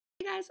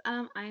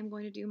guys, I am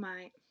going to do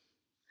my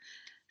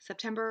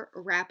September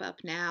wrap up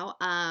now.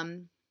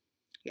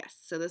 Yes,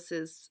 so this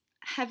is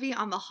heavy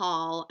on the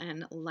haul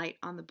and light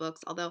on the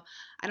books, although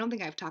I don't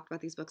think I've talked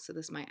about these books, so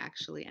this might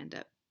actually end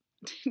up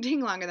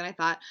being longer than I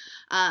thought.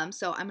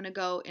 So I'm going to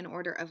go in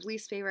order of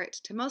least favorite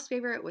to most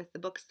favorite with the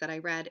books that I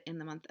read in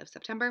the month of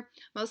September.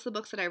 Most of the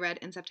books that I read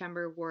in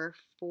September were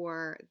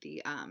for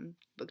the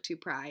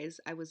BookTube prize.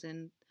 I was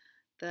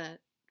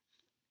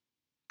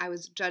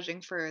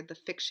judging for the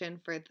fiction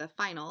for the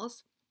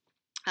finals.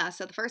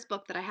 So the first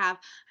book that I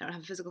don't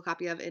have a physical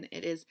copy of, and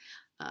it is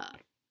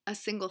A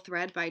Single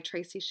Thread by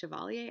Tracy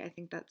Chevalier. I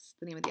think that's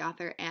the name of the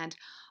author. And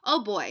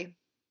oh boy,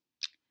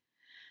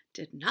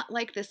 did not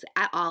like this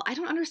at all. I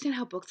don't understand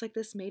how books like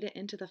this made it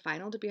into the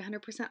final, to be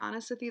 100%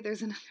 honest with you.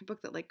 There's another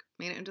book that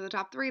made it into the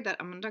top 3 that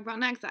I'm going to talk about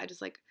next. I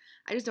just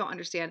don't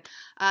understand.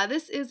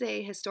 This is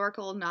a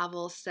historical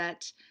novel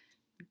set,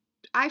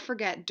 I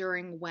forget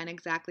during when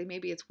exactly.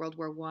 Maybe it's World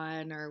War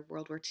I or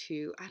World War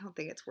II. I don't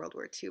think it's World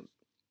War II.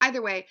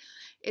 Either way,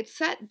 it's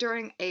set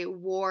during a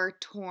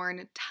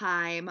war-torn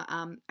time,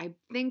 I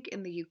think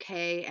in the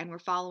UK, and we're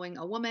following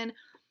a woman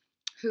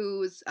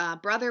whose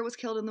brother was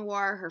killed in the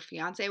war. Her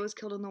fiance was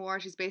killed in the war.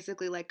 She's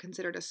basically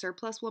considered a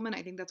surplus woman.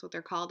 I think that's what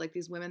they're called,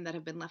 these women that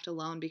have been left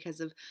alone because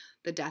of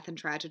the death and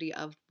tragedy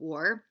of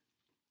war.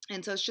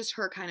 And so it's just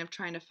her kind of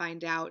trying to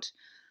find out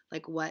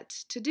what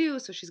to do.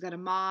 So she's got a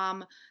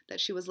mom that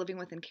she was living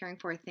with and caring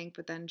for, I think,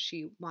 but then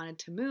she wanted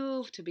to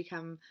move to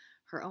become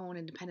her own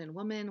independent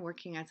woman,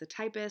 working as a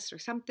typist or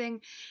something.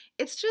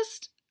 It's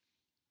just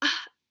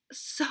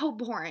so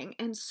boring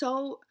and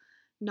so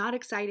not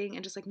exciting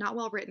and just not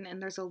well written. And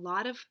there's a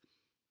lot of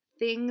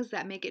things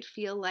that make it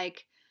feel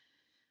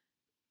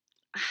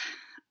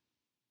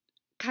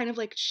kind of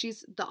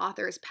the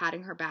author is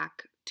patting her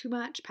back too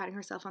much, patting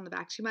herself on the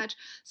back too much.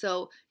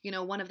 So,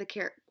 one of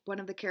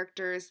the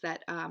characters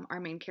that our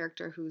main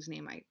character, whose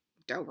name I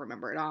don't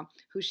remember at all,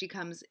 who she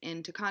comes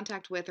into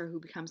contact with or who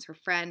becomes her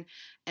friend,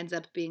 ends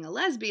up being a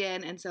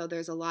lesbian. And so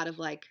there's a lot of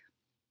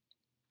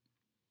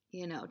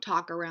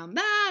talk around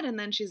that. And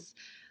then she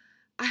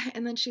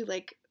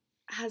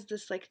has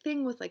this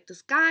thing with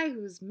this guy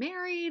who's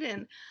married.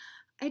 And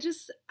I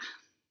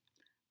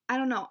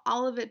don't know,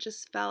 all of it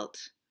just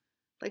felt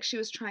like she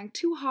was trying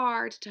too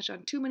hard to touch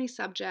on too many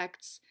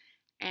subjects,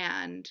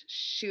 and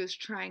she was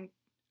trying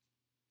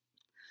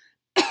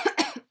I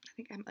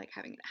think I'm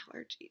having an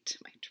allergy to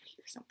my tree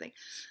or something.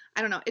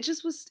 I don't know. It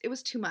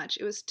was too much.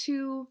 It was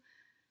too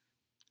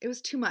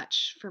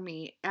much for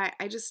me.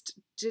 I just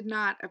did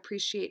not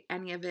appreciate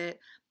any of it.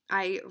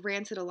 I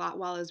ranted a lot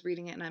while I was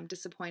reading it, and I'm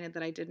disappointed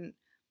that I didn't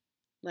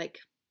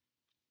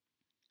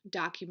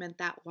document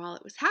that while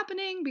it was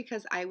happening,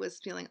 because I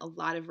was feeling a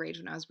lot of rage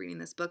when I was reading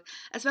this book,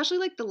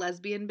 especially the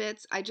lesbian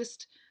bits. I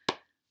just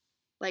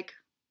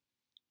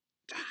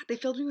they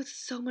filled me with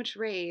so much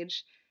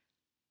rage,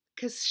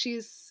 because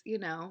she's,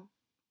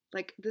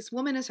 this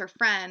woman is her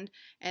friend,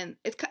 and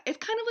it's kind of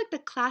the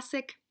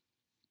classic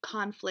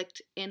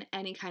conflict in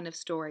any kind of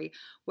story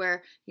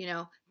where,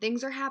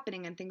 things are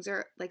happening and things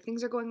are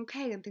going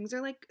okay, and things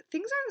are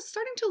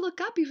starting to look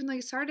up, even though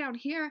you started down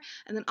here,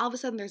 and then all of a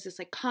sudden there's this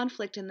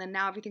conflict, and then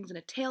now everything's in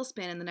a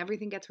tailspin, and then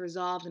everything gets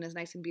resolved and is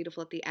nice and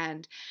beautiful at the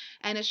end.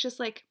 And it's just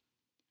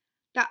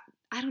that,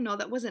 I don't know,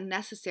 that wasn't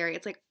necessary.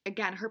 It's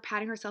again, her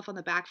patting herself on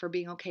the back for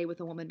being okay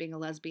with a woman being a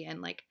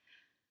lesbian.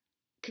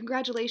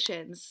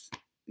 Congratulations,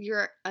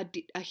 you're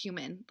a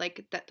human.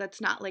 That's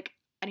not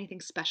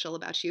anything special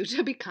about you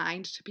to be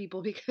kind to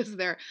people because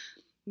they're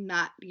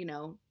not,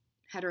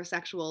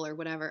 heterosexual or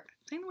whatever.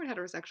 Saying the word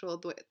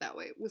heterosexual that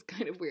way was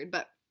kind of weird,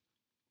 but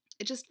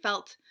it just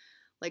felt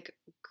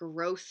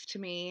gross to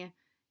me.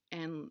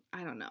 And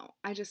I don't know.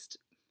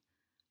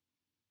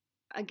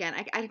 Again,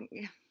 I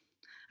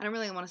don't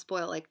really want to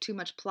spoil too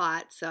much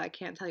plot, so I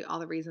can't tell you all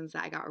the reasons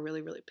that I got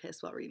really, really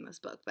pissed while reading this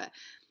book, but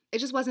it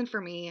just wasn't for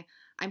me.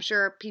 I'm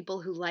sure people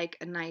who like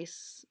a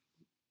nice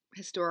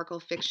historical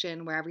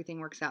fiction where everything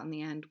works out in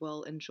the end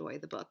will enjoy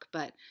the book,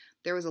 but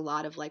there was a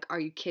lot of are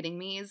you kidding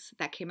me's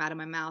that came out of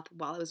my mouth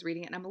while I was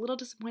reading it, and I'm a little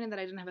disappointed that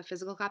I didn't have a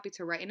physical copy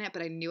to write in it,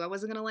 but I knew I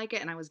wasn't going to like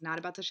it, and I was not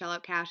about to shell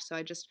out cash, so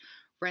I just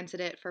rented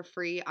it for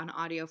free on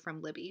audio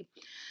from Libby.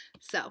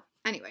 So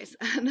anyways,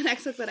 the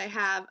next book that I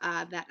have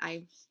that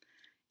I,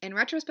 in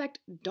retrospect,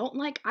 don't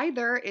like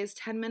either is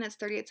 10 Minutes,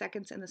 38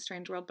 Seconds in the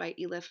Strange World by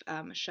Elif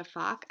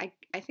Shafak.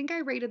 I think I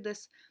rated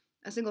this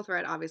A Single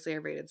Thread. Obviously, I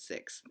rated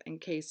 6th, in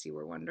case you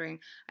were wondering.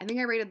 I think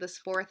I rated this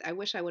 4th. I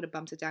wish I would have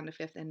bumped it down to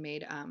 5th and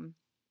made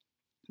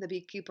The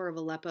Beekeeper of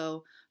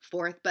Aleppo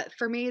 4th. But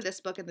for me,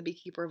 this book and The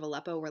Beekeeper of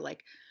Aleppo were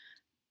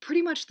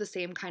pretty much the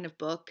same kind of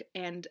book.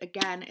 And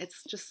again,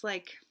 it's just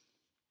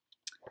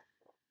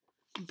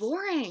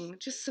boring,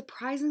 just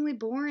surprisingly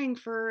boring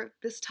for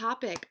this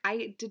topic.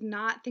 I did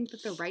not think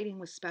that the writing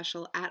was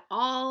special at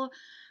all.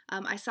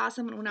 I saw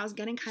someone, when I was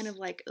getting kind of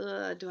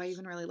do I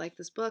even really like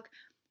this book?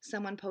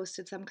 Someone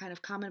posted some kind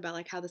of comment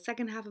about how the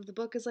second half of the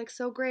book is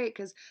so great,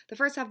 because the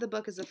first half of the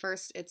book is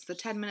it's the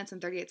 10 minutes and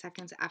 38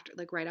 seconds after,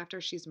 right after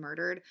she's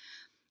murdered.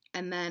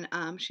 And then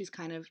she's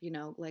kind of, you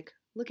know, like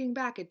looking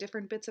back at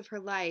different bits of her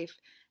life.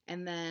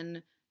 And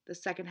then the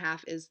second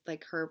half is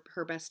like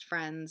her best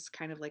friends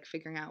kind of like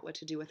figuring out what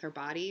to do with her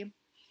body.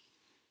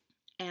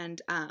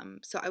 And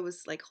so I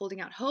was like holding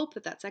out hope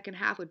that that second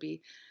half would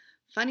be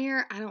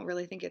funnier. I don't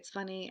really think it's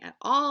funny at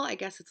all. I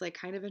guess it's like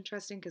kind of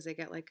interesting because they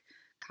get like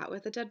caught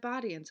with a dead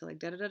body and so like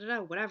da da da da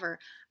da whatever.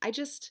 I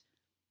just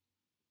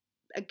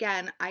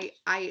again I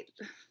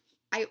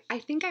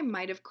think I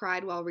might have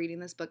cried while reading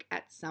this book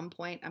at some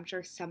point. I'm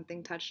sure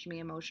something touched me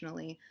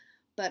emotionally,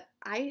 but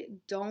I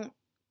don't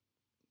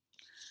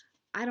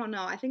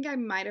know. I think I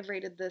might have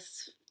rated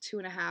this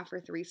 2.5 or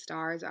 3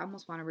 stars. I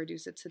almost want to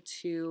reduce it to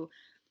 2.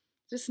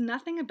 Just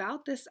nothing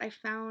about this I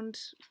found,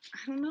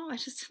 I don't know, I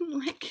just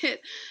didn't like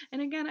it.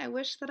 And again, I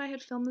wish that I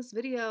had filmed this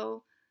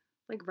video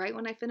like right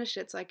when I finished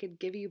it so I could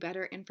give you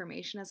better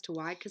information as to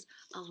why, because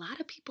a lot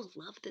of people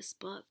love this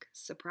book.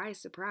 Surprise,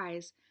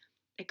 surprise.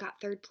 It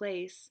got 3rd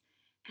place,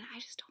 and I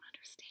just don't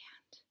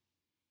understand.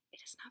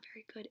 It is not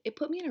very good. It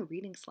put me in a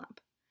reading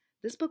slump.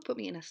 This book put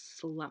me in a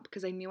slump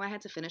because I knew I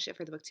had to finish it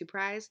for the BookTube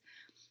Prize,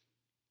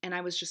 and I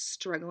was just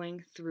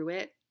struggling through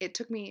it. It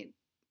took me,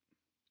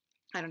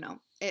 I don't know.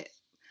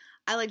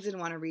 I like didn't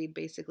want to read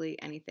basically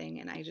anything,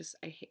 and I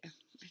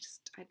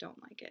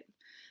don't like it.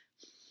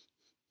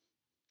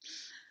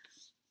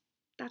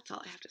 That's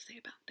all I have to say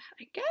about that,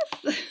 I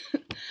guess.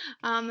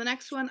 The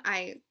next one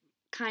I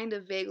kind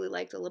of vaguely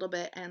liked a little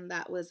bit, and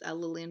that was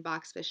Lillian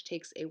Boxfish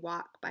Takes a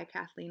Walk by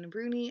Kathleen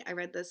Bruni. I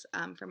read this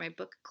for my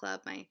book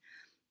club, my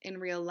in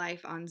real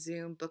life on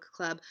Zoom book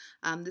club.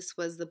 This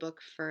was the book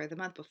for the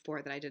month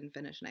before that I didn't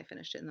finish, and I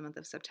finished it in the month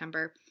of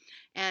September.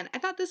 And I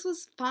thought this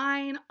was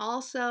fine.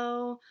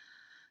 Also,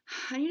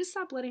 I need to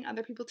stop letting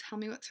other people tell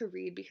me what to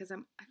read because I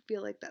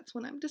feel like that's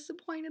when I'm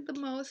disappointed the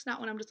most, not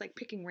when I'm just like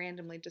picking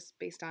randomly just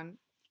based on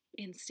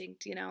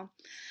instinct, you know.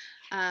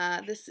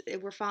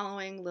 We're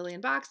following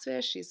Lillian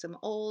Boxfish. She's some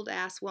old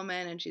ass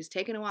woman and she's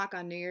taking a walk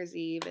on New Year's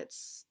Eve.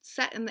 It's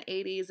set in the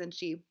 80s, and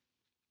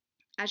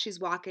as she's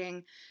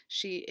walking,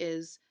 she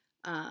is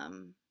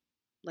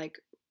like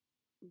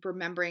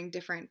remembering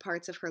different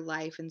parts of her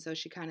life, and so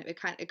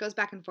it goes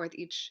back and forth.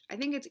 I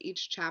think it's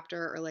each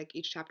chapter, or like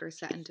each chapter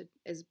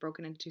is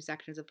broken into 2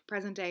 sections of the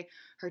present day,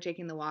 her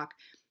taking the walk,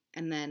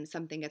 and then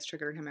something gets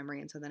triggered in her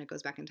memory, and so then it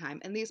goes back in time.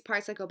 And these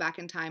parts that go back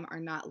in time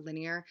are not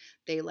linear.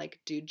 They like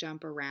do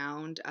jump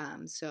around.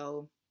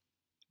 So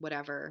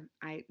whatever.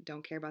 I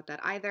don't care about that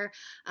either.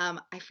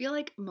 I feel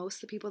like most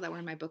of the people that were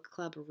in my book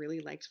club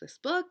really liked this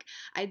book.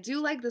 I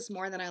do like this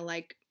more than I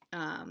like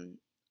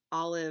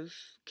Olive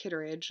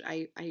Kitteridge.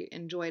 I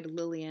enjoyed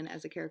Lillian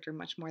as a character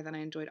much more than I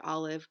enjoyed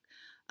Olive.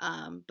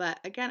 But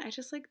again, I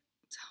just like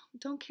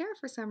don't care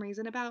for some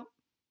reason about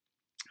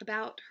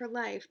her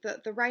life.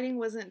 The writing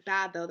wasn't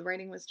bad though. The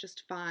writing was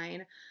just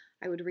fine.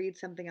 I would read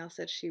something else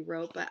that she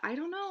wrote, but I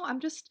don't know. I'm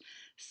just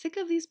sick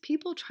of these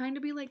people trying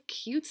to be like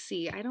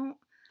cutesy. I don't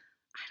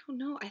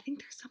know. I think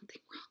there's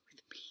something wrong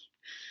with me.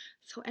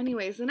 So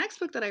anyways, the next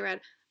book that I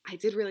read, I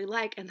did really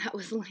like, and that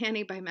was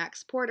Lanny by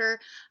Max Porter.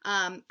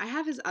 I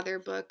have his other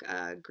book,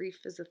 Grief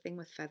is a Thing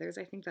with Feathers,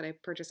 I think, that I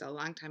purchased a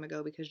long time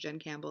ago because Jen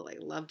Campbell like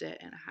loved it,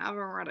 and I haven't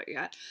read it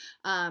yet.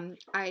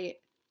 I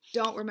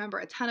don't remember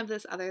a ton of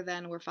this other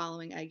than we're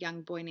following a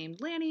young boy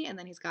named Lanny, and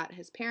then he's got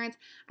his parents.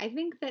 I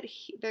think that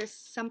there's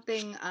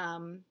something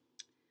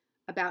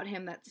about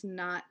him that's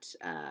not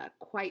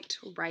quite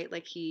right.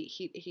 Like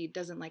he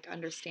doesn't like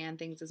understand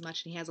things as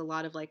much, and he has a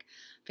lot of like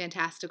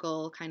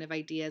fantastical kind of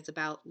ideas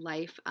about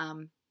life.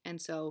 And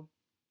so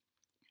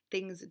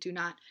things do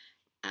not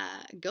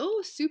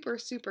go super,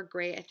 super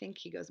great. I think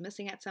he goes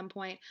missing at some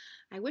point.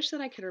 I wish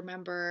that I could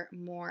remember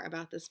more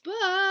about this book.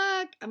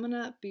 I'm going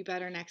to be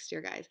better next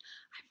year, guys.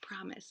 I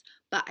promise.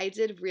 But I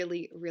did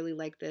really, really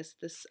like this.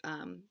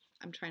 I'm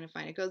trying to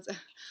find it. Goes,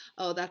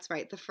 oh, that's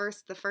right. The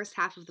first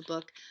half of the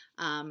book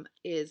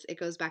it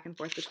goes back and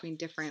forth between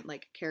different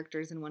like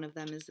characters, and one of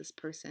them is this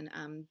person,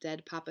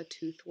 Dead Papa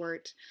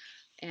Toothwort.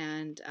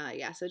 And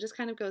yeah, so it just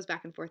kind of goes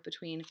back and forth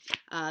between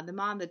the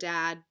mom, the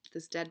dad,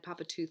 this dead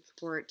Papa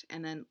Toothwort,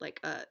 and then like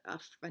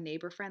a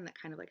neighbor friend that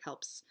kind of like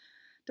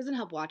doesn't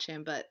help watch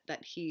him, but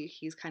that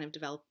he's kind of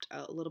developed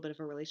a little bit of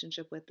a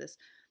relationship with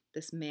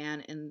this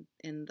man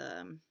in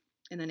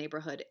the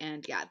neighborhood.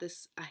 And yeah,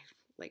 I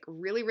like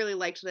really, really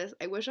liked this.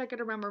 I wish I could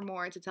remember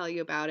more to tell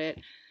you about it,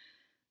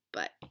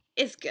 but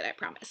it's good, I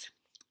promise.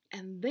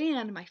 And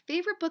then my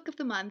favorite book of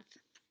the month,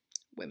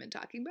 Women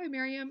Talking by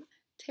Miriam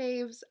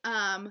Toews.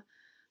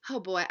 Oh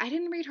boy, I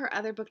didn't read her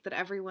other book that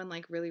everyone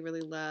like really,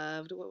 really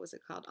loved. What was it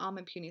called? Alm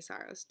and Puny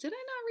Sorrows. Did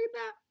I not read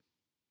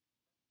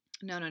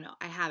that? No.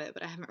 I have it,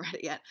 but I haven't read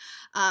it yet.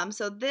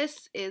 So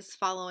this is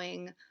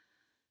following,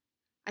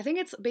 I think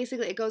it's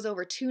basically, it goes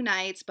over 2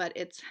 nights, but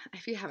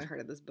if you haven't heard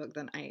of this book,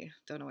 then I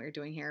don't know what you're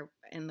doing here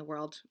in the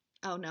world.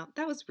 Oh no,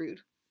 that was rude.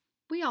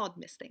 We all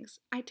miss things.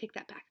 I take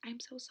that back. I'm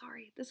so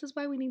sorry. This is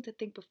why we need to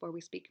think before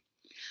we speak.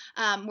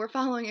 We're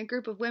following a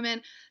group of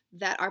women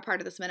that are part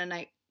of this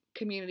Mennonite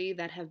community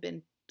that have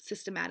been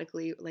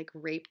systematically like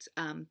raped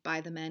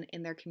by the men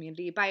in their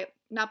community,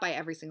 not by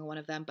every single one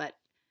of them, but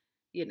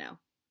you know,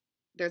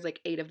 there's like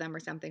 8 of them or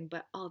something,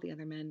 but all the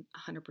other men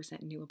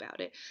 100% knew about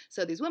it.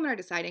 So these women are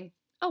deciding,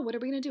 oh, what are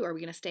we going to do? Are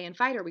we going to stay and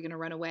fight? Are we going to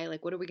run away?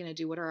 Like, what are we going to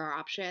do? What are our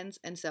options?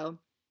 And so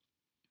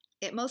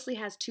it mostly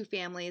has 2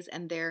 families,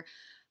 and they're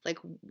like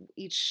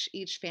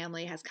each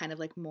family has kind of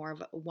like more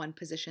of one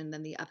position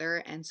than the other,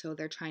 and so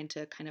they're trying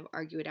to kind of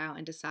argue it out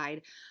and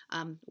decide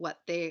what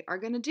they are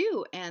going to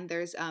do. And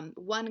there's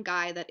one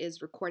guy that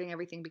is recording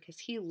everything because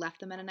he left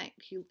the Mennonite,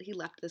 he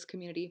left this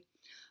community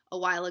a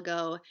while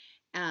ago,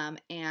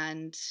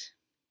 and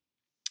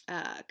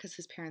because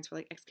his parents were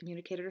like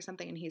excommunicated or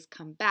something, and he's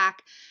come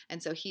back,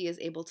 and so he is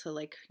able to,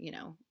 like, you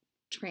know,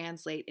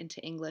 translate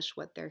into English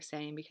what they're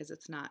saying because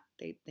it's not,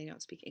 they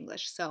don't speak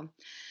English. So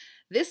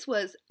this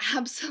was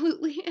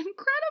absolutely incredible.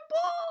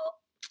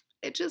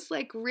 It just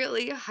like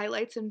really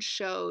highlights and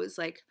shows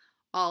like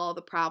all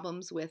the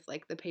problems with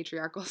like the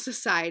patriarchal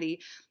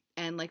society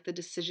and like the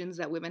decisions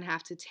that women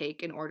have to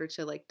take in order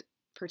to like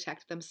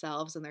protect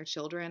themselves and their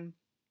children.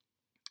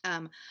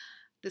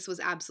 This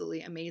was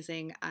absolutely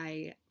amazing.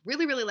 I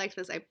really, really liked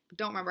this. I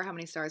don't remember how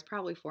many stars,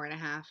 probably 4.5.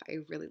 I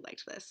really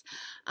liked this.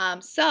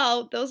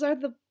 So those are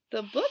the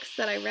books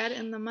that I read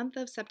in the month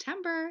of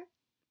September.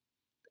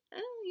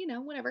 You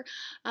know, whatever.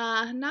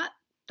 Not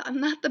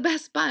the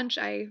best bunch.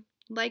 I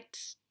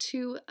liked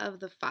 2 of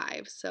the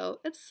 5, so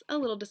it's a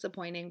little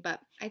disappointing, but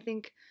I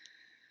think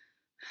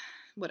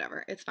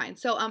whatever, it's fine.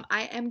 So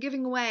I am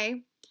giving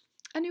away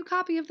a new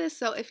copy of this.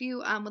 So if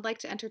you would like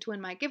to enter to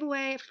win my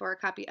giveaway for a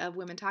copy of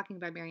Women Talking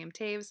by Miriam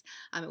Toews,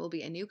 it will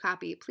be a new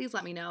copy. Please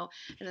let me know.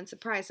 And then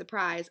surprise,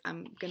 surprise,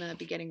 I'm going to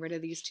be getting rid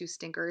of these 2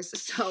 stinkers.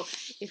 So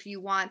if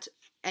you want,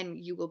 and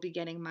you will be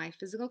getting my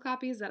physical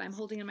copies that I'm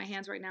holding in my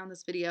hands right now in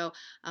this video,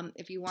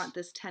 if you want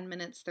this 10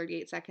 minutes,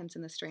 38 seconds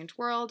in the Strange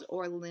World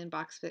or Lillian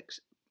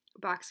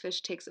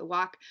Boxfish Takes a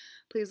Walk,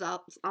 please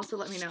also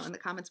let me know in the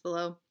comments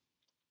below.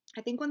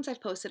 I think once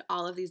I've posted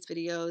all of these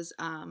videos,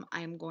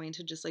 I'm going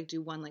to just like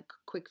do one like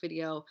quick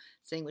video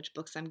saying which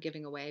books I'm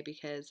giving away,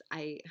 because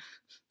I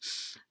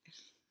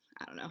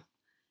don't know.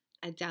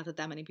 I doubt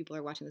that many people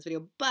are watching this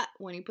video, but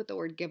when you put the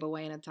word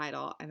giveaway in a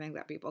title, I think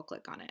that people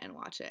click on it and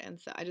watch it. And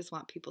so I just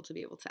want people to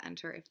be able to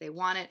enter if they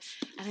want it.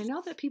 And I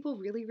know that people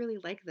really, really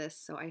like this,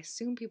 so I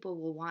assume people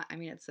will want, I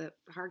mean, it's a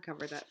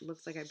hardcover that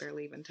looks like I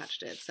barely even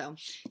touched it. So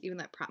even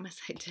though I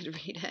promise I did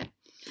read it.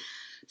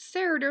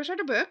 So those are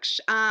the books.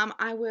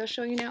 I will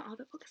show you now all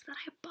the books that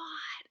I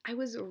bought. I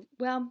wasn't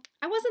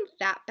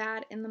that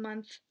bad in the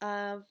month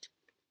of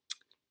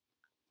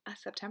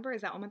September.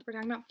 Is that what month we're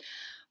talking about?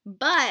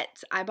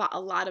 But I bought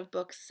a lot of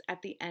books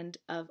at the end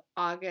of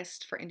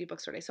August for Indie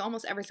Bookstore Day. So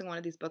almost every single one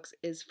of these books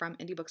is from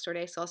Indie Bookstore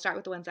Day. So I'll start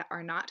with the ones that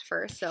are not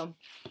first. So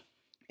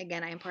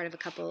again, I am part of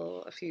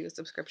a few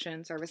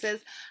subscription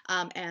services.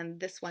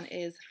 And this one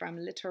is from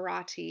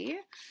Literati.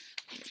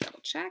 Let me double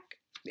check.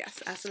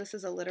 Yes, so this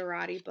is a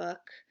Literati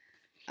book,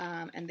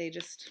 and they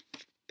just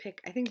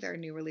pick, I think they're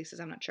new releases,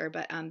 I'm not sure,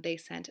 but they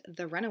sent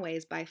The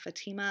Runaways by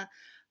Fatima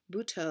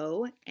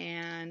Bhutto,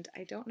 and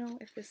I don't know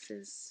if this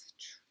is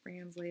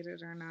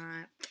translated or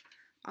not.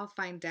 I'll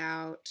find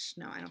out.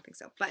 No, I don't think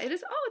so. But it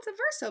is, oh, it's a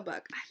Verso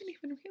book. I didn't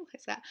even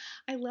realize that.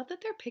 I love that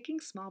they're picking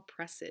small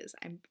presses.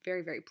 I'm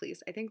very, very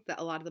pleased. I think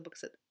that a lot of the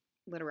books that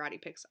Literati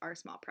picks are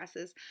small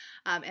presses,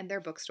 and their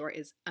bookstore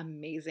is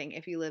amazing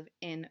if you live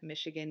in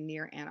Michigan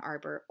near Ann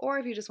Arbor, or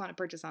if you just want to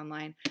purchase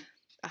online.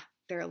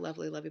 They're a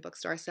lovely, lovely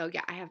bookstore. So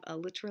yeah, I have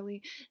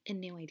literally a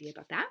new idea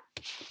about that.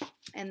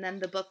 And then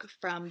the book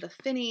from the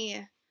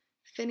Finney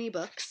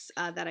books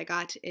that I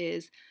got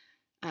is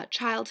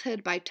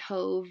Childhood by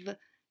Tove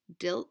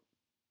Ditlevsen.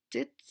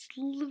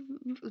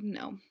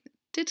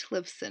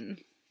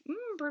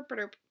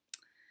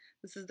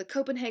 This is the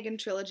Copenhagen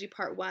Trilogy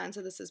Part 1,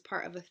 so this is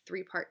part of a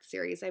 3-part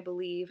series, I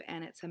believe,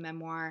 and it's a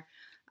memoir,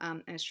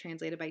 and it's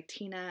translated by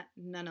Tina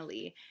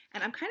Nunnally.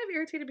 And I'm kind of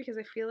irritated because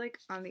I feel like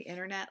on the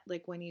internet,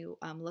 like when you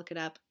look it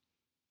up,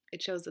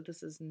 it shows that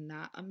this is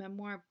not a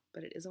memoir,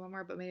 but it is a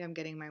memoir, but maybe I'm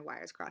getting my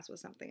wires crossed with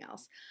something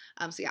else.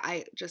 So yeah,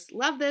 I just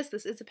love this.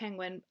 This is a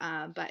penguin,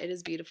 but it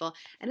is beautiful.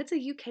 And it's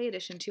a UK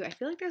edition too. I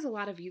feel like there's a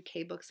lot of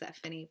UK books that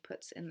Finney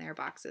puts in their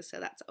boxes,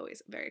 so that's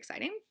always very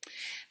exciting.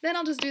 Then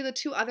I'll just do the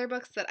 2 other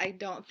books that I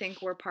don't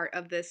think were part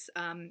of this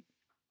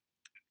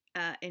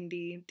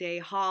Indie Day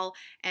haul.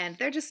 And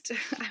they're just,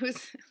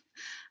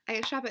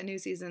 I shop at New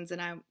Seasons,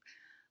 and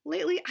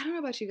lately, I don't know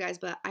about you guys,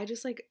 but I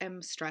just like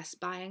am stress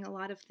buying a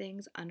lot of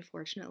things,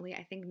 unfortunately.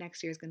 I think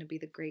next year is going to be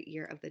the great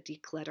year of the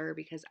declutter,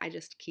 because I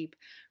just keep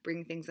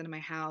bringing things into my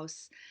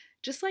house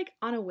just like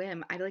on a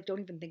whim. I like don't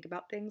even think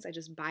about things. I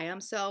just buy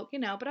them. So, you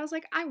know, but I was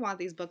like, I want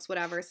these books,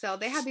 whatever. So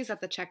they had these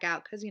at the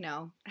checkout because, you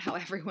know, how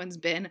everyone's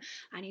been.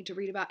 I need to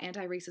read about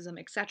anti-racism,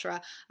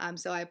 etc.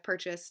 So I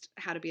purchased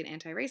How to Be an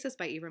Anti-Racist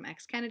by Ibram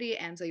X. Kendi,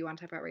 and So You Want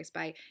to Talk About Race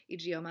by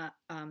Ijeoma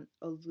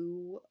Oluo.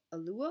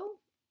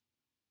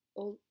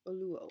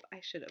 I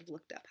should have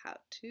looked up how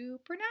to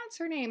pronounce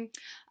her name.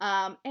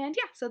 And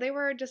yeah, so they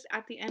were just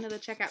at the end of the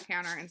checkout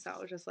counter, and so I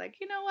was just like,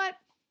 you know what?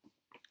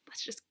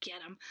 Let's just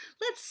get them.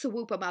 Let's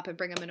swoop them up and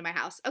bring them into my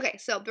house. Okay,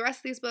 so the rest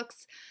of these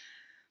books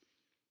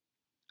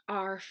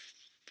are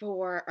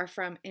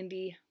from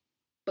Indie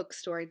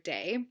bookstore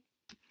day.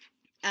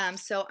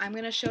 So I'm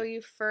going to show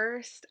you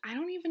first. I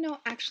don't even know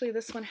actually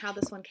how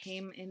this one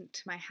came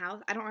into my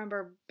house. I don't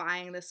remember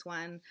buying this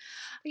one.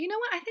 You know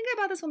what? I think I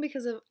bought this one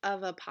because of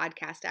a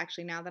podcast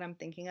actually, now that I'm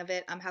thinking of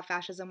it. How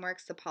Fascism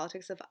Works, The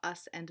Politics of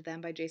Us and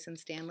Them by Jason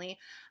Stanley.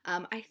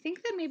 I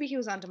think that maybe he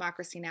was on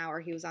Democracy Now! Or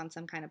he was on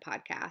some kind of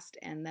podcast.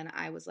 And then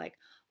I was like,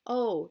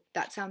 oh,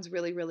 that sounds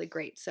really, really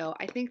great. So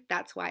I think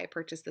that's why I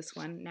purchased this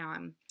one. Now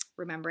I'm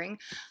remembering.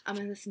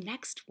 And this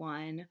next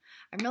one,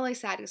 I'm really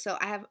sad. So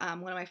I have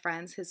one of my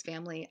friends, his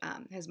family,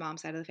 his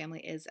mom's side of the family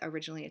is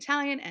originally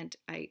Italian, and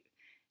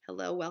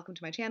hello, welcome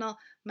to my channel.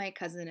 My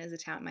cousin is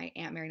Italian, my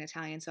aunt married an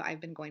Italian, so I've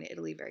been going to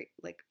Italy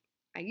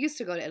I used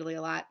to go to Italy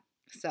a lot.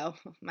 So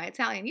my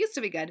Italian used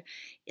to be good.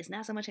 It's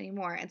not so much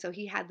anymore. And so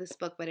he had this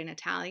book, but in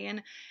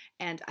Italian,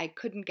 and I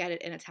couldn't get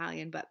it in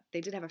Italian, but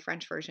they did have a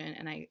French version,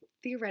 and I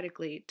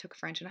theoretically took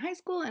French in high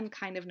school and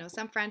kind of know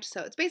some French.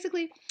 So it's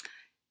basically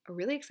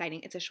really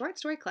exciting. It's a short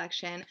story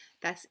collection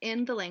that's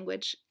in the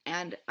language,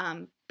 and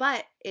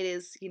but it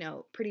is,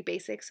 pretty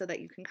basic so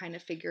that you can kind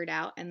of figure it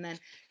out. And then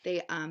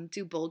they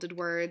do bolded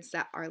words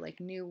that are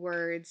like new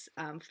words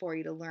for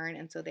you to learn,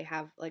 and so they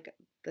have like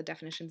the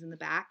definitions in the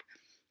back,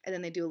 and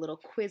then they do a little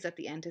quiz at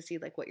the end to see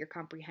like what your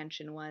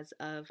comprehension was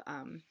of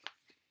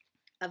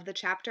the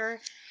chapter,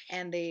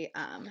 and they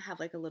have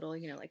like a little,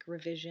 like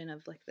revision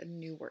of like the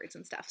new words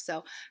and stuff.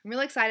 So I'm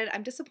really excited.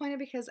 I'm disappointed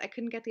because I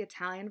couldn't get the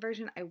Italian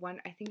version. I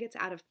think it's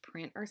out of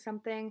print or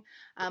something.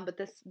 But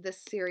this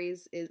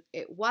series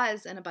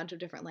was in a bunch of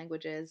different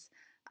languages,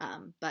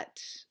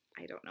 but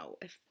I don't know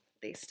if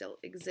they still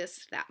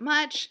exist that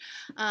much.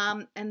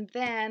 And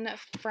then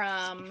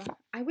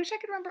I wish I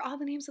could remember all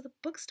the names of the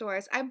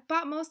bookstores. I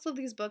bought most of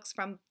these books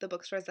from the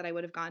bookstores that I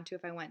would have gone to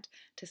if I went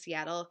to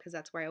Seattle, because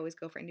that's where I always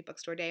go for indie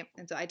bookstore day.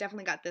 And so I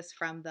definitely got this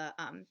from the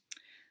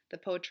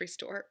poetry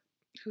store,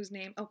 whose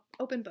name,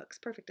 Open Books,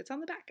 perfect, it's on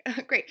the back.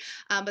 Great.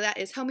 But that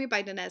is Homie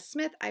by Danez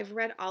Smith. I've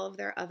read all of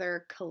their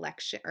other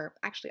collection, or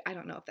actually I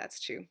don't know if that's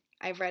true.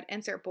 I've read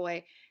Insert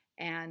Boy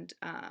and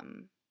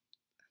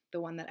the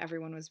one that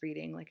everyone was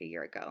reading like a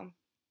year ago.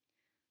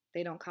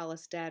 They Don't Call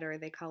Us Dead, or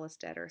They Call Us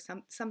Dead, or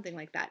something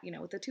like that,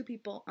 with the two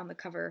people on the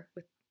cover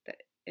with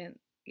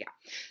yeah.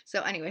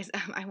 So anyways,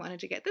 I wanted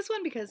to get this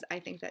one because I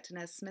think that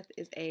Danez Smith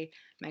is a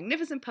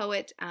magnificent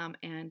poet,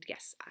 and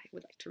yes, I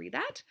would like to read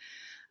that.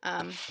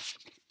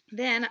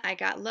 Then I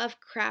got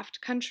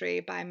Lovecraft Country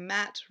by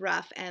Matt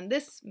Ruff, and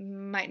this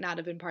might not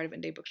have been part of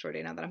Indie Bookstore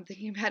Day now that I'm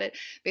thinking about it.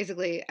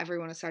 Basically,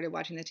 everyone has started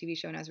watching the TV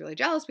show, and I was really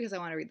jealous because I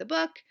want to read the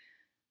book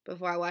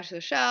before I watch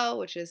the show,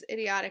 which is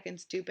idiotic and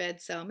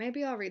stupid. So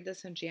maybe I'll read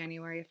this in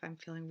January if I'm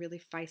feeling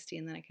really feisty,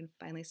 and then I can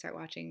finally start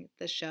watching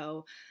the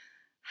show.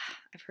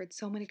 I've heard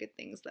so many good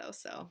things though,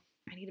 so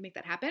I need to make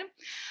that happen.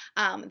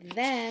 Then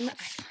I got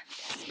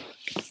this book.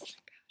 Oh my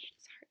gosh,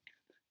 sorry.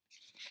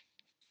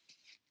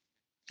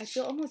 I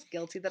feel almost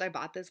guilty that I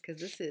bought this because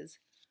this is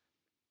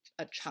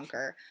a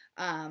chunker.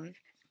 I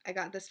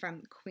got this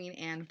from Queen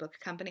Anne Book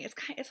Company. It's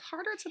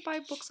harder to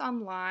buy books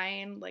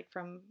online,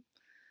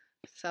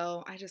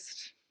 so I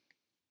just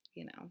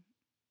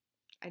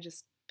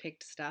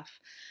picked stuff.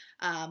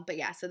 But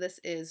yeah, so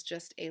this is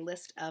just a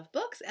list of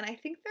books, and I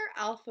think they're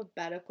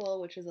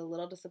alphabetical, which is a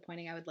little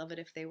disappointing. I would love it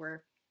if they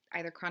were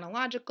either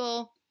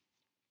chronological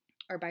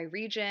or by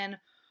region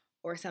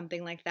or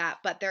something like that.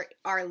 But there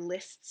are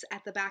lists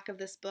at the back of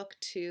this book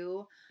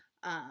too.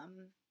 Oh,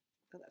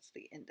 that's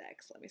the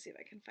index. Let me see if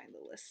I can find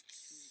the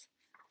lists.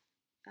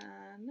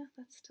 No,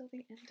 that's still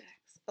the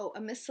index. Oh,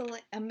 a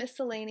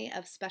miscellany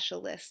of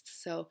special lists.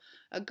 So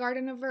A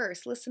Garden of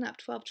Verse, Listen Up,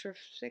 12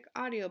 terrific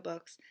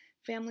audiobooks,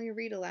 Family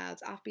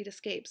Read-Alouds, Offbeat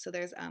Escapes. So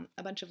there's a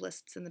bunch of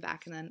lists in the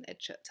back, and then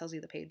it tells you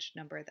the page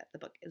number that the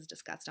book is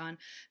discussed on.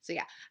 So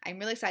yeah, I'm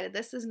really excited.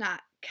 This is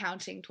not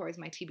counting towards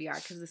my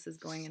TBR because this is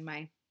going in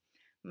my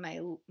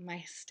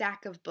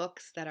stack of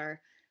books that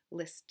are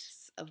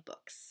lists of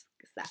books,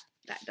 because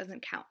that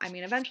doesn't count. I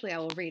mean, eventually I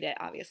will read it,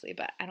 obviously,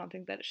 but I don't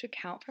think that it should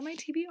count for my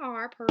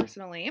TBR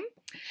personally.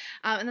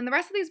 And then the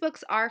rest of these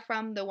books are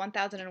from the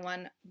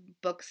 1001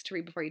 Books to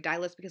Read Before You Die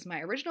list, because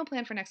my original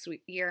plan for next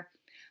year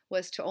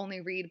was to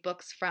only read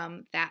books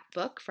from that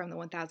book, from the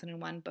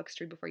 1001 Books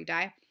to Read Before You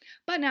Die.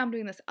 But now I'm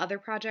doing this other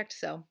project,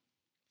 so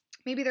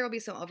maybe there will be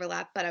some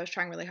overlap, but I was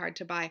trying really hard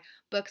to buy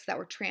books that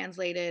were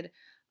translated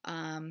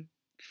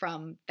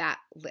from that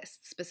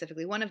list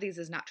specifically. One of these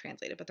is not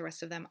translated, but the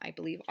rest of them I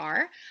believe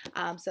are.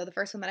 So the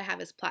first one that I have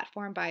is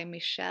Platform by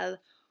Michel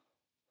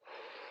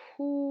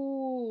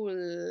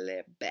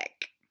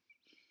Houellebecq.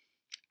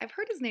 I've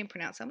heard his name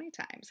pronounced so many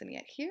times, and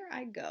yet here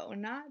I go,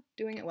 not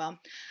doing it well.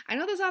 I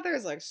know this author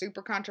is like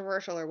super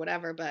controversial or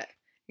whatever, but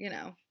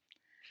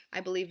I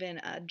believe in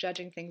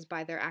judging things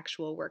by their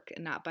actual work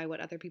and not by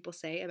what other people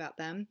say about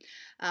them.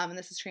 And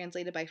this is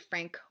translated by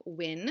Frank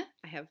Wynne.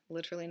 I have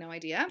literally no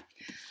idea.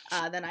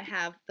 Then I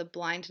have The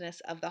Blindness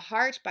of the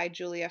Heart by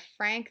Julia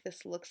Frank.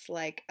 This looks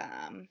like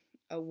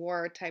a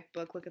war type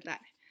book. Look at that.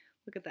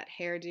 Look at that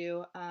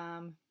hairdo.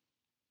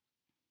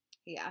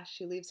 Yeah,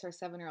 she leaves her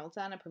 7-year-old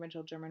son in a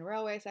provincial German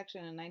railway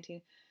section in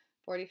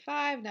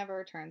 45, never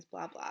returns,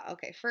 blah, blah.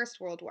 Okay, First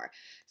World War.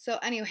 So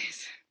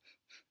anyways,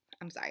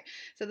 I'm sorry.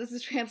 So this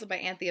is translated by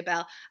Anthea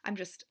Bell.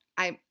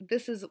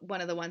 This is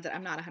one of the ones that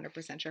I'm not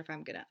 100% sure if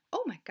I'm gonna,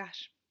 oh my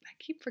gosh. I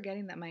keep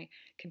forgetting that my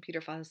computer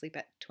falls asleep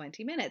at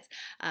 20 minutes,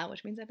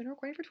 which means I've been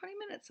recording for 20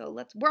 minutes. So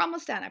we're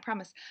almost done, I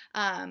promise.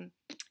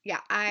 Yeah,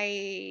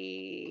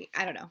 I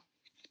don't know.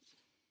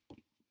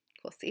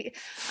 We'll see.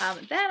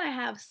 Then I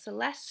have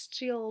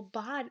Celestial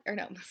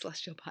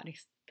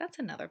Bodies. That's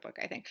another book,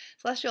 I think.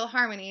 Celestial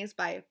Harmonies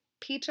by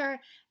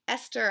Peter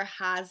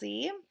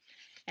Esterhazy.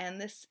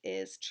 And this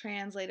is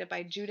translated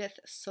by Judith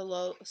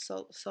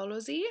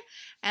Solozzi.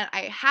 And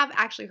I have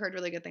actually heard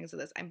really good things of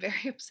this. I'm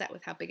very upset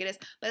with how big it is,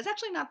 but it's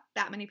actually not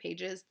that many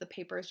pages. The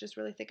paper is just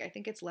really thick. I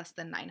think it's less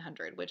than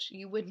 900, which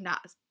you would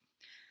not,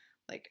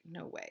 like,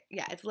 no way.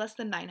 Yeah, it's less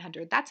than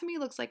 900. That to me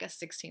looks like a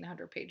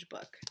 1,600 page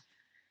book.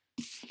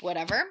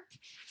 Whatever.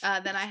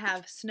 Then I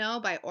have Snow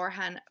by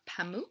Orhan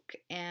Pamuk,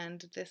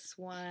 and this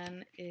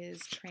one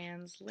is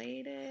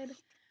translated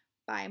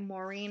by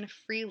Maureen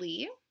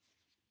Freely.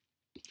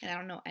 And I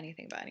don't know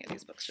anything about any of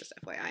these books, just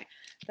FYI.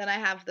 Then I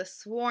have The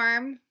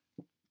Swarm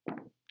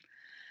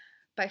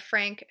by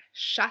Frank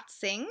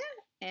Schatzing,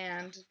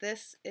 and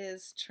this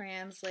is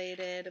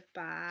translated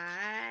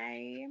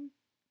by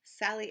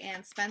Sally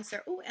Ann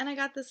Spencer. Oh, and I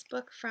got this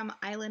book from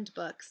Island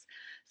Books.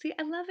 See,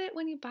 I love it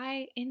when you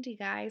buy indie,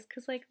 guys,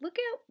 because, like, look.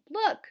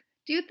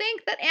 Do you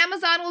think that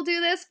Amazon will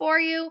do this for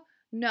you?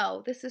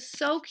 No, this is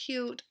so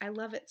cute. I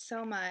love it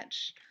so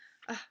much.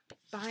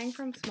 Buying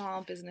from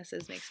small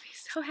businesses makes me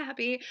so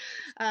happy.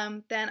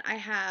 Then I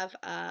have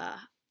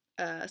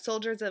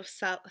Soldiers of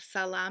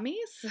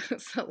Salamis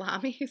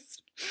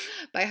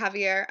by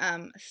Javier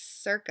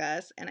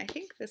Cercas, and I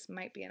think this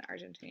might be an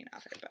Argentinian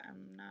author, but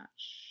I'm not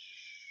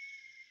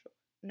sure.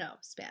 No,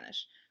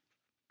 Spanish.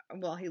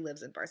 Well, he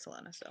lives in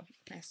Barcelona, so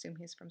I assume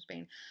he's from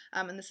Spain.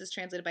 And this is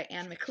translated by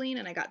Anne McLean,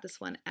 and I got this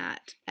one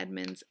at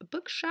Edmund's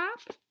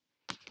Bookshop.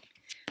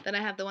 Then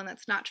I have the one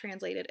that's not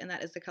translated, and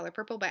that is The Color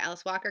Purple by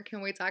Alice Walker.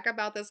 Can we talk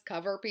about this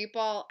cover,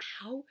 people?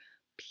 How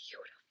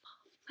beautiful.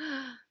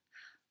 I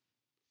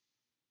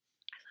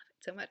love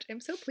it so much. I'm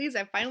so pleased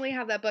I finally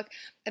have that book.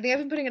 I think I've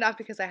been putting it off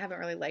because I haven't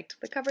really liked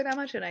the cover that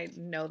much, and I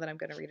know that I'm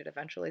going to read it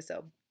eventually,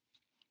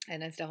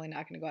 and it's definitely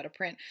not going to go out of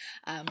print.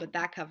 But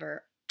that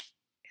cover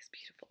is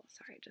beautiful.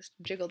 Sorry, I just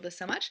jiggled this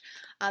so much.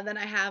 Then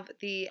I have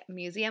The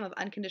Museum of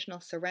Unconditional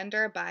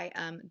Surrender by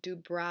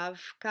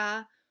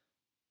Dubravka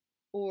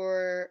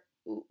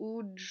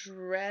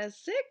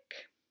Udrezic,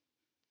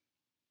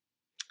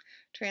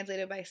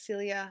 translated by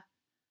Celia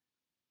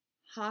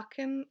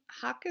Hawksworth.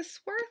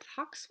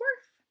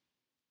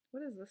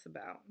 What is this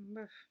about?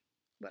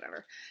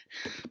 Whatever.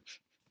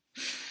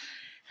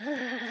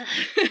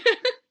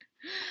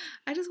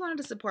 I just wanted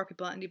to support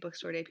people at Indie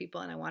Bookstore Day, people,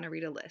 and I want to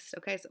read a list.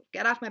 Okay, so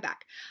get off my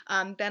back.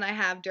 Then I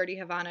have Dirty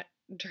Havana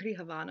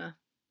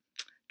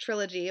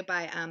trilogy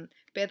by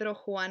Pedro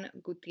Juan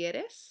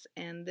Gutierrez,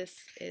 and this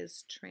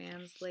is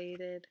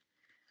translated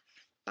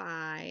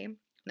by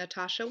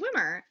Natasha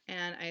Wimmer,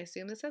 and I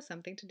assume this has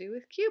something to do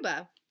with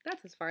Cuba.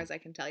 That's as far as I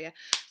can tell you.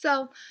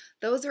 So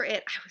those are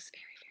it. I was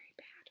very, very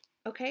bad.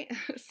 Okay,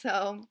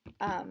 so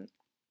I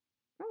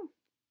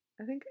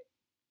think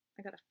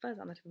I got a fuzz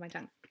on the tip of my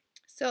tongue.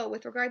 So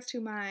with regards to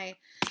my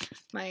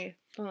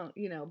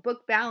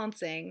book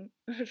balancing,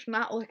 it's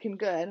not looking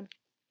good.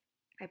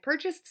 I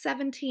purchased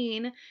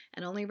 17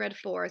 and only read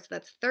 4, so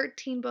that's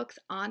 13 books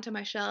onto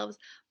my shelves.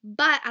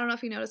 But I don't know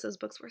if you noticed, those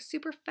books were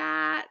super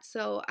fat,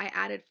 so I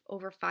added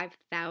over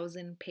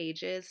 5,000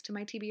 pages to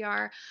my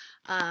TBR.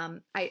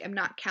 I am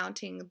not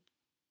counting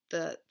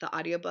the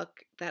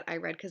audiobook that I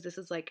read, because this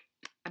is like,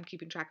 I'm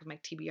keeping track of my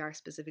TBR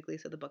specifically,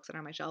 so the books that are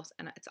on my shelves,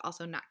 and it's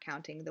also not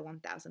counting the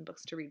 1,000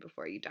 books to read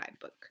before you die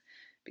book,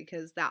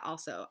 because that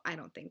also I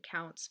don't think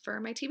counts for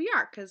my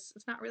TBR, because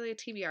it's not really a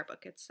TBR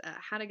book. It's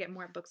how to get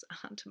more books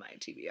onto my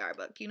TBR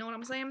book. You know what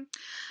I'm saying?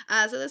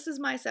 So this is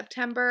my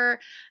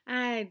September.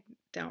 I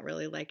don't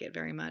really like it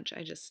very much.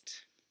 I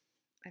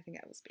think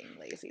I was being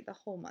lazy. The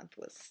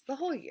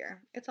whole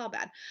year. It's all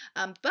bad.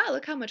 But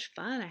look how much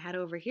fun I had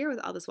over here with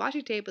all this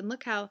washi tape, and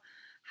look how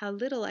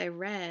little I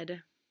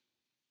read.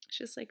 It's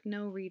just like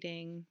no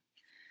reading.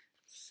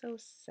 So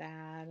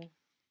sad.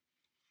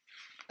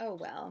 Oh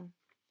well.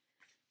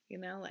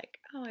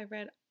 I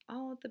read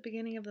all at the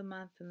beginning of the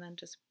month and then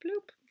just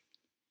bloop.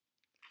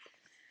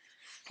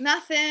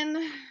 Nothing.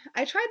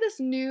 I tried this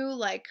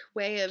new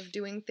way of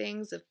doing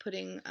things, of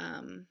putting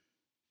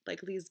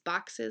these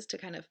boxes to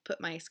kind of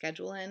put my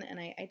schedule in, and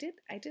I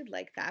did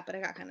like that, but I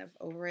got kind of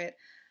over it.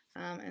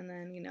 And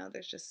then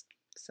there's just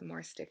some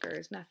more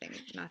stickers.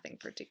 Nothing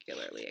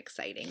particularly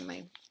exciting.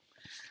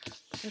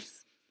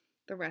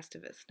 The rest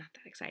of it's not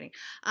that exciting.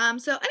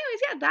 So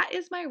anyways, yeah, that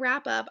is my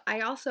wrap up. I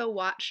also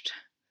watched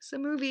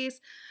some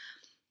movies.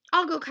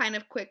 I'll go kind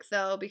of quick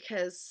though,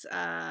 because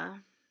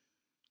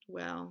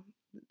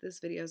this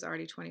video is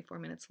already 24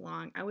 minutes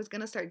long. I was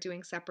gonna start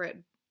doing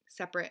separate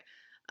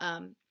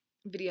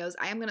videos.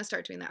 I am gonna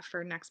start doing that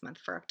for next month,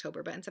 for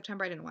October, but in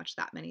September I didn't watch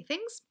that many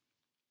things.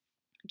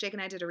 Jake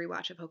and I did a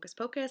rewatch of Hocus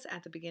Pocus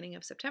at the beginning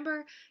of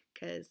September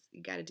because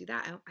you got to do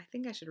that. I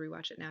think I should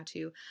rewatch it now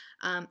too.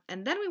 And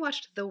then we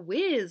watched The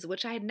Wiz,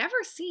 which I had never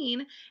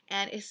seen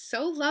and is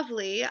so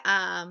lovely.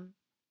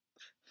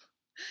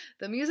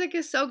 The music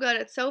is so good.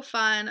 It's so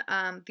fun.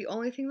 The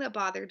only thing that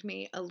bothered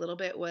me a little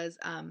bit was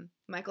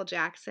Michael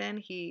Jackson.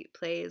 He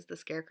plays the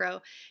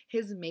Scarecrow.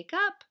 His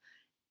makeup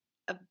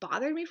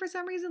bothered me for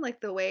some reason,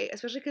 like the way,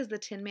 especially because the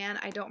Tin Man.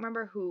 I don't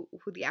remember who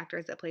the actor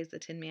is that plays the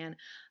Tin Man.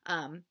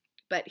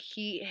 But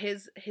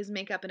his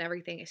makeup and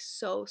everything is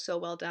so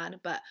well done.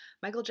 But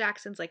Michael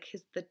Jackson's like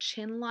the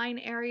chin line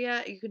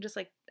area, you can just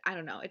like, I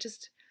don't know, it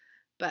just,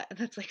 but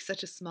that's like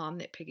such a small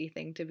nitpicky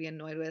thing to be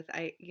annoyed with.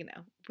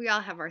 We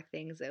all have our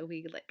things that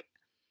we like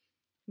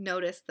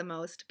notice the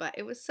most, but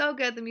it was so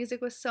good. The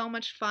music was so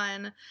much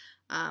fun.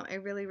 I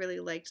really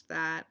liked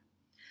that.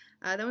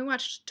 Then we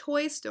watched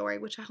Toy Story,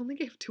 which I only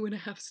gave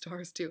 2.5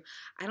 stars to.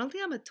 I don't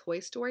think I'm a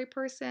Toy Story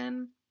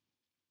person.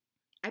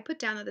 I put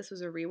down that this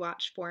was a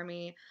rewatch for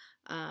me.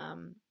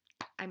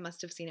 I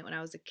must have seen it when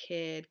I was a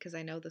kid because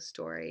I know the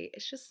story.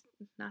 It's just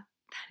not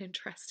that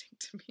interesting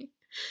to me.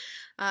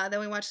 Then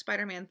we watched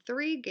Spider-Man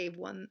 3, gave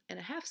 1.5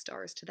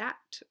 stars to that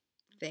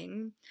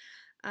thing.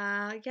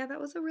 Yeah, that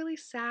was a really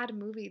sad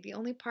movie. The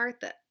only part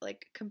that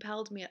like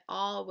compelled me at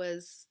all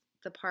was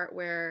the part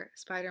where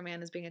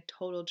Spider-Man is being a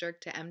total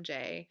jerk to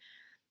MJ.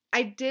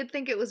 I did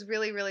think it was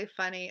really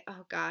funny.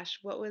 Oh gosh,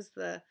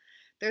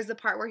 there's the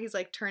part where he's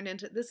like turned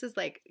into, this is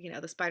like,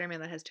 the Spider-Man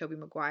that has Tobey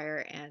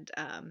Maguire and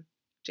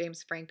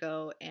James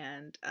Franco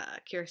and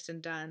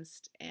Kirsten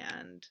Dunst,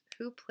 and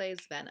who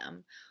plays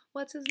Venom?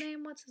 What's his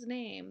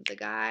name? The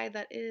guy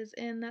that is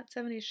in that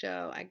 70s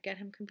show. I get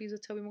him confused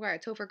with Tobey Maguire.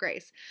 Topher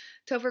Grace.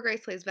 Topher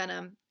Grace plays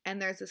Venom,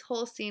 and there's this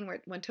whole scene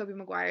where when Tobey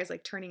Maguire is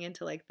like turning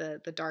into like the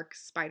dark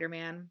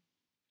Spider-Man,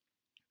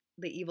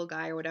 the evil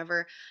guy or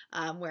whatever,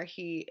 where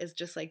he is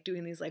just like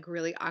doing these like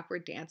really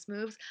awkward dance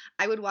moves.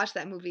 I would watch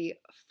that movie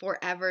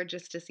forever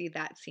just to see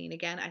that scene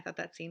again. I thought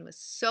that scene was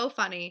so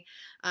funny.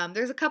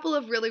 There's a couple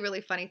of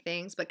really funny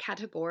things, but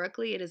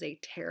categorically it is a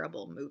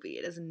terrible movie.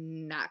 It is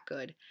not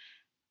good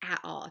at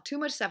all. Too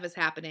much stuff is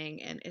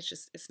happening and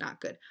it's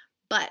not good.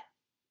 But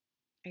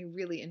I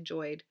really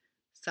enjoyed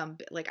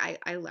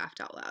I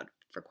laughed out loud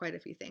for quite a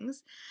few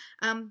things.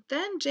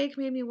 Then Jake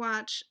made me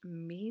watch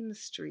Mean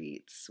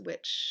Streets,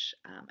 which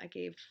I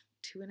gave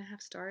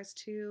 2.5 stars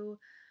to.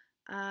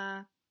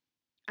 I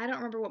don't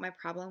remember what my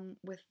problem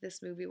with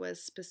this movie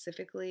was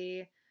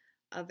specifically,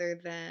 other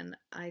than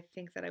I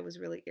think that I was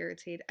really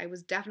irritated. I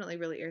was definitely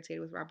really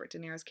irritated with Robert De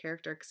Niro's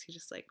character because he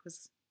just like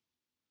was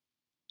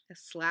a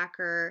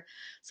slacker.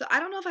 So I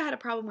don't know if I had a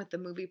problem with the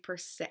movie per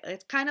se.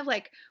 It's kind of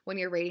like when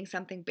you're rating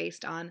something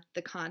based on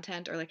the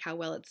content or like how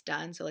well it's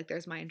done. So like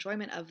there's my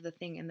enjoyment of the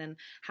thing and then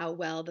how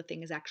well the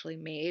thing is actually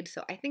made.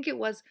 So I think it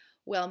was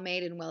well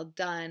made and well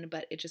done,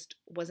 but it just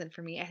wasn't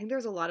for me. I think there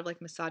was a lot of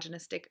like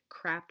misogynistic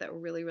crap that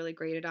really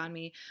grated on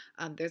me.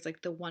 There's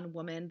like the one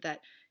woman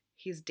that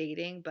he's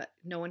dating, but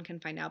no one can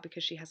find out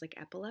because she has like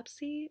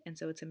epilepsy, and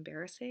so it's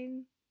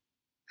embarrassing.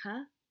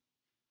 Huh?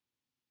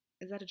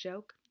 Is that a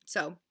joke?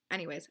 So,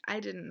 anyways, I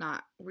did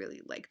not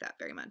really like that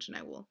very much, and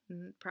I will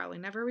probably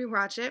never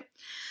rewatch it.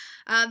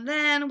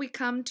 Then we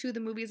come to the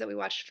movies that we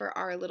watched for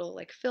our little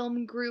like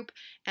film group,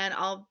 and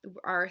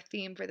our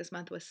theme for this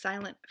month was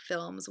silent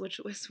films, which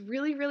was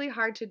really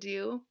hard to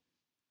do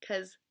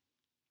because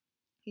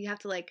you have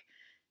to like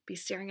be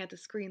staring at the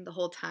screen the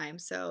whole time.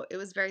 So it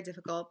was very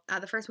difficult.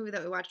 The first movie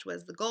that we watched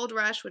was The Gold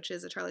Rush, which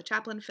is a Charlie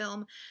Chaplin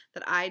film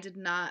that I did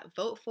not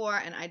vote for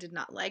and I did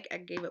not like. I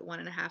gave it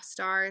 1.5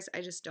 stars.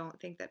 I just don't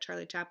think that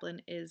Charlie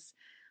Chaplin is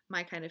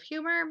my kind of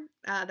humor.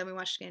 Then we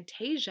watched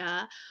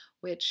Fantasia,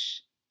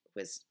 which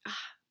was... I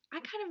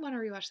kind of want to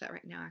rewatch that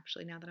right now,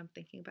 actually, now that I'm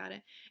thinking about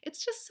it.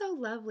 It's just so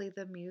lovely,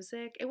 the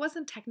music. It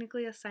wasn't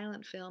technically a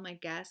silent film, I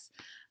guess.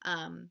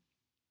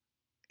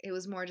 It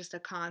was more just a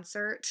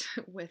concert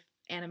with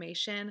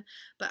animation,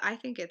 but I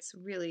think it's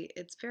very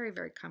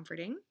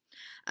comforting.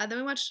 Then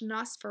we watched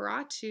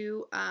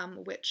Nosferatu,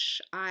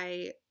 which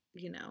I,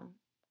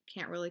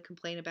 can't really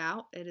complain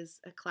about. It is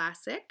a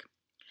classic.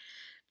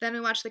 Then we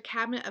watched The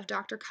Cabinet of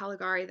Dr.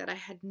 Caligari that I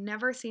had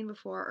never seen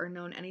before or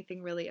known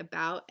anything really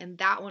about, and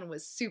that one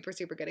was super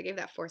good. I gave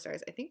that 4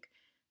 stars. I think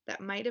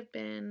that might have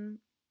been,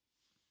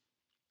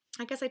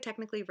 I guess I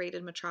technically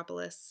rated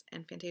Metropolis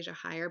and Fantasia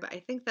higher, but I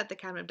think that The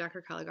Cabinet of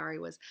Dr. Caligari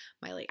was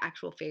my like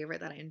actual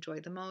favorite that I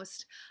enjoyed the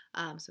most.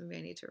 So maybe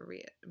I need to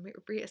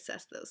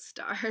reassess those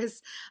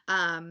stars.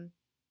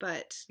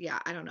 But yeah,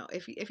 I don't know.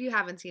 If you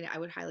haven't seen it, I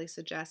would highly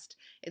suggest.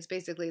 It's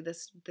basically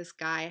this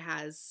guy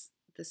has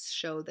this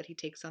show that he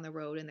takes on the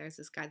road, and there's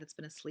this guy that's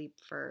been asleep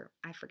for,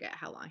 I forget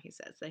how long he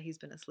says that he's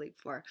been asleep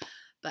for,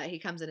 but he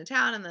comes into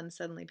town and then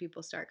suddenly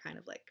people start kind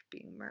of like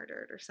being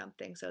murdered or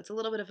something. So it's a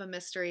little bit of a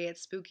mystery.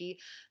 It's spooky.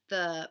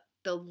 The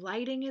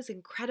lighting is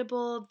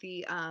incredible.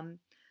 The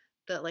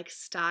like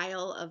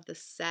style of the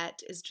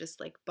set is just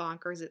like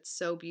bonkers. It's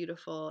so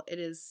beautiful. It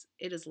is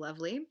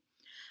lovely.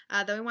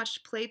 Then we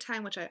watched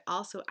Playtime, which I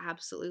also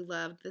absolutely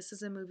loved. This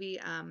is a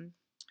movie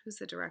who's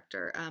the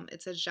director?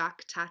 It's a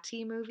Jacques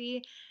Tati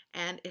movie,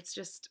 and it's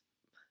just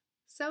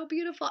so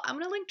beautiful. I'm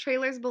going to link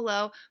trailers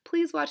below.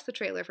 Please watch the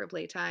trailer for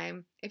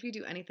Playtime. If you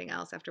do anything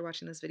else after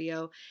watching this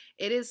video,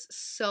 it is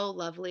so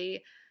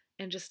lovely.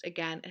 And just,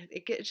 again,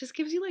 it just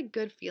gives you like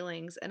good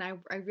feelings. And I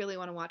really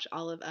want to watch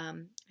all of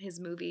his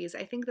movies.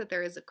 I think that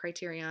there is a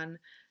Criterion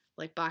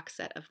like box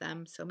set of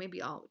them. So maybe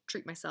I'll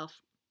treat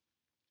myself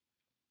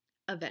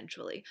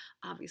eventually.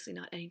 Obviously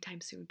not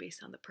anytime soon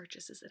based on the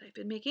purchases that I've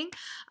been making.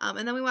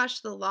 And then we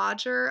watched The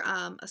Lodger,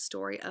 a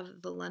story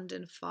of the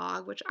London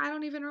fog, which I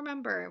don't even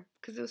remember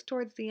because it was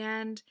towards the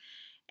end.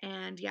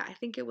 And yeah, I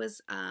think it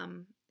was,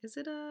 is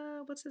it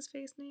what's his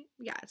face name?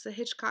 Yeah, it's a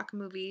Hitchcock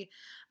movie.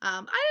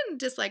 I didn't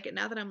dislike it.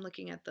 Now that I'm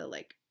looking at the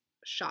like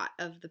shot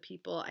of the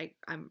people,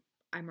 I'm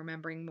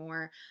remembering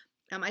more.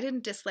 I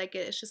didn't dislike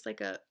it. It's just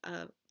like a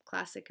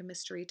classic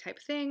mystery type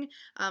thing.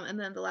 And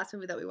then the last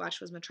movie that we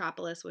watched was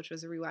Metropolis, which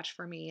was a rewatch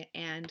for me,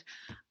 and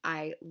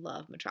I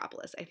love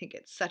Metropolis. I think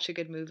it's such a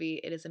good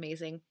movie. It is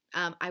amazing.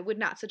 I would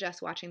not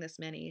suggest watching this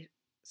many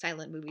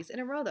silent movies in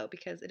a row though,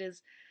 because it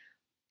is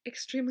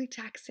extremely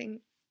taxing.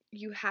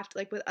 You have to,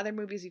 like with other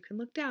movies, you can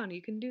look down,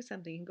 you can do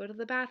something, you can go to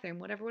the bathroom,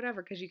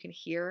 whatever, because you can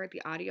hear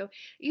the audio.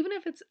 Even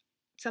if it's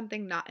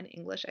something not in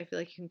English, I feel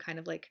like you can kind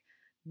of like,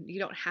 you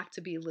don't have to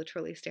be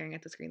literally staring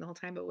at the screen the whole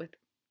time, but with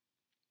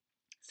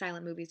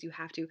silent movies, you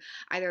have to.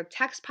 Either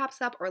text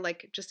pops up or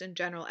like just in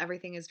general,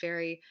 everything is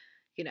very,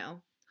 you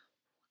know,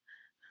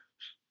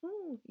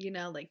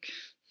 like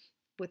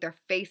with their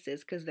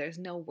faces because there's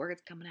no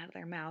words coming out of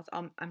their mouths.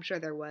 I'm sure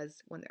there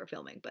was when they were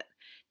filming, but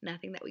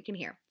nothing that we can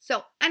hear.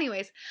 So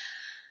anyways,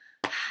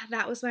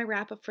 that was my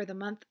wrap up for the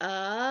month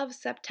of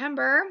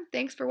September.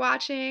 Thanks for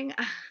watching.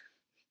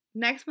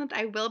 Next month,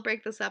 I will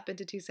break this up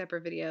into 2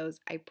 separate videos.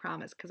 I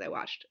promise, because I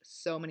watched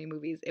so many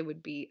movies, it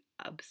would be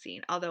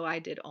obscene. Although I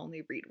did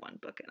only read 1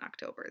 book in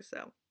October,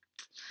 so.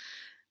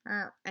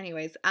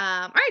 Anyways,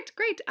 all right,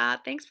 great.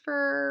 Thanks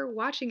for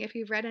watching. If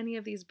you've read any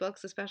of these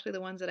books, especially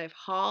the ones that I've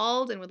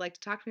hauled and would like to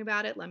talk to me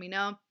about it, let me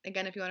know.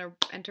 Again, if you want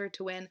to enter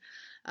to win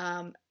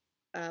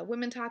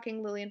Women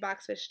Talking, Lillian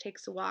Boxfish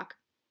Takes a Walk,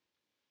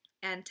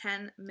 and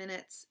 10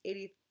 minutes,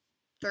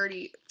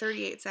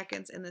 38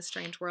 seconds in this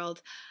strange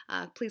world,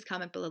 please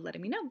comment below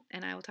letting me know,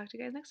 and I will talk to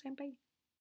you guys next time. Bye.